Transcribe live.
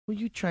Are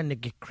you trying to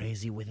get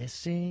crazy with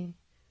this, eh?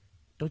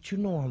 Don't you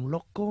know I'm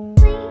loco?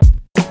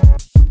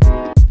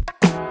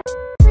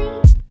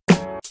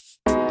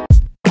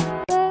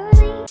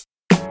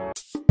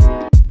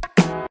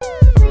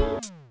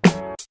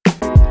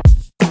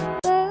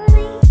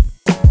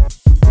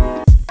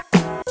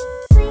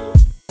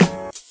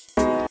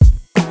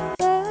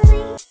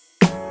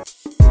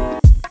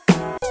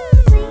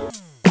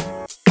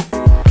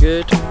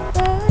 Good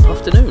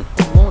afternoon,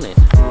 morning.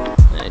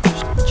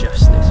 Just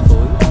adjust this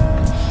for you.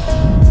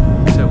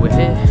 So we're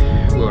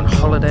here, we're on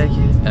holiday,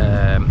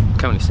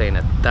 currently staying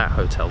at that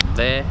hotel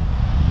there.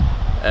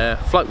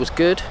 Flight was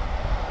good,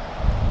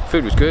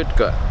 food was good,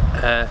 got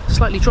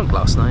slightly drunk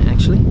last night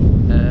actually.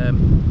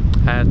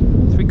 Had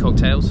 3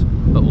 cocktails,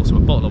 but also a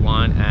bottle of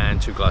wine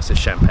and 2 glasses of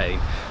champagne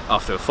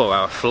after a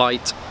 4-hour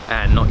flight,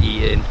 and not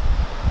eating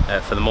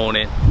for the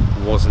morning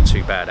wasn't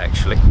too bad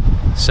actually.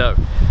 So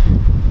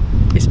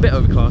it's a bit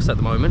overcast at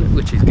the moment,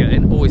 which is good.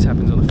 Always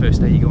happens on the first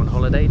day you go on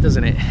holiday,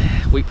 doesn't it?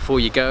 Week before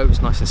you go,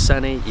 it's nice and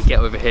sunny. You get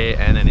over here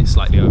and then it's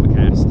slightly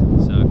overcast.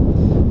 So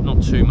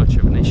not too much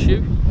of an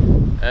issue.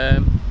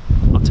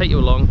 I'll take you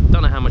along.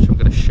 Don't know how much I'm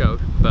going to show,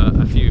 but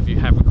a few of you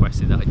have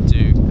requested that I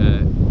do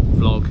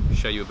vlog,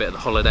 show you a bit of the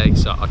holiday.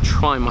 So I'll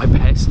try my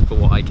best for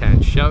what I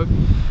can show.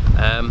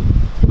 I'm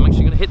actually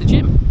going to hit the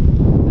gym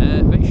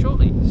very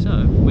shortly.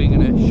 So we're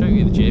going to show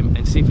you the gym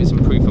and see if it's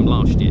improved from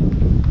last year.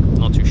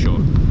 Not too sure.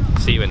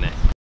 See you in there.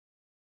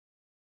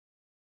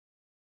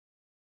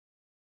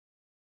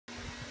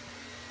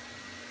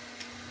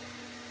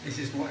 This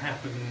is what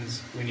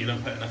happens when you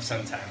don't put enough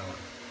suntan on.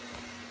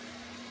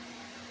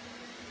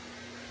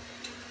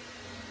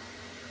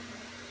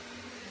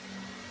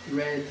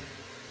 Red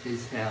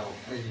is hell,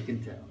 as you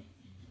can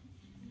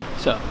tell.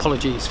 So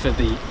apologies for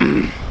the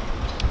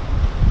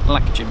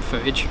lack of gym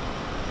footage.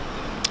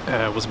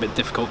 Was a bit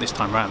difficult this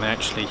time around. They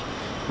actually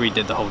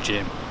redid the whole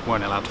gym,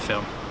 weren't allowed to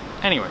film.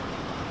 Anyway,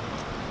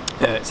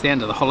 it's the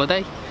end of the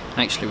holiday.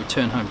 I actually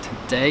return home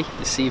today,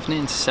 this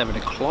evening, 7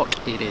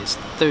 o'clock. It is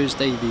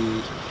Thursday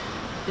the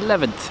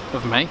 11th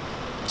of May.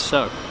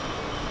 So,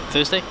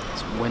 Thursday?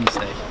 It's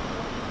Wednesday.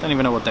 Don't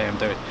even know what day I'm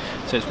doing.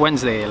 So it's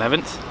Wednesday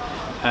 11th.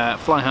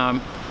 Fly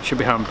home, should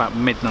be home about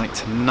midnight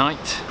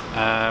tonight.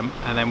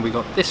 And then we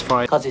got this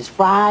Friday. Cause it's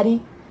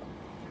Friday,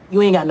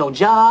 you ain't got no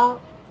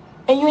job,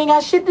 and you ain't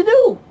got shit to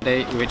do.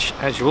 Which,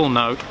 as you all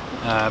know,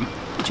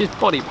 which is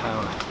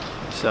BodyPower.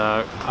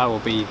 So I will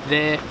be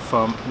there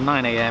from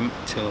 9 AM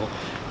till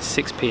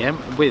 6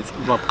 PM with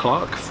Rob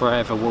Clark,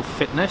 Forever Wolf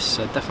Fitness.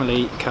 So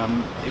definitely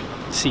come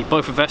see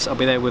both of us. I'll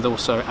be there with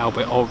also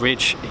Albert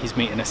Aldridge. He's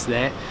meeting us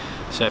there.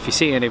 So if you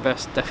see any of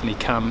us, definitely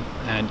come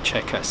and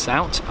check us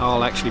out.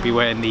 I'll actually be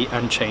wearing the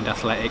Unchained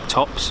Athletic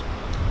tops.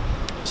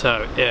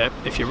 So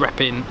if you're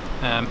repping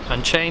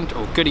Unchained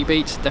or Goody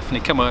Beats, definitely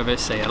come over,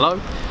 say hello.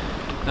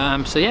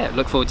 So yeah,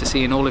 look forward to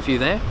seeing all of you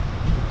there.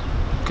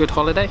 Good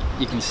holiday.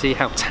 You can see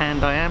how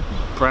tanned I am,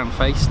 brown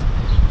faced.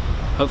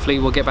 Hopefully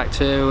we'll get back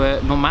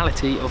to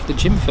normality of the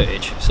gym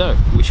footage. So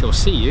we shall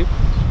see you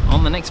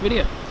on the next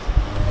video.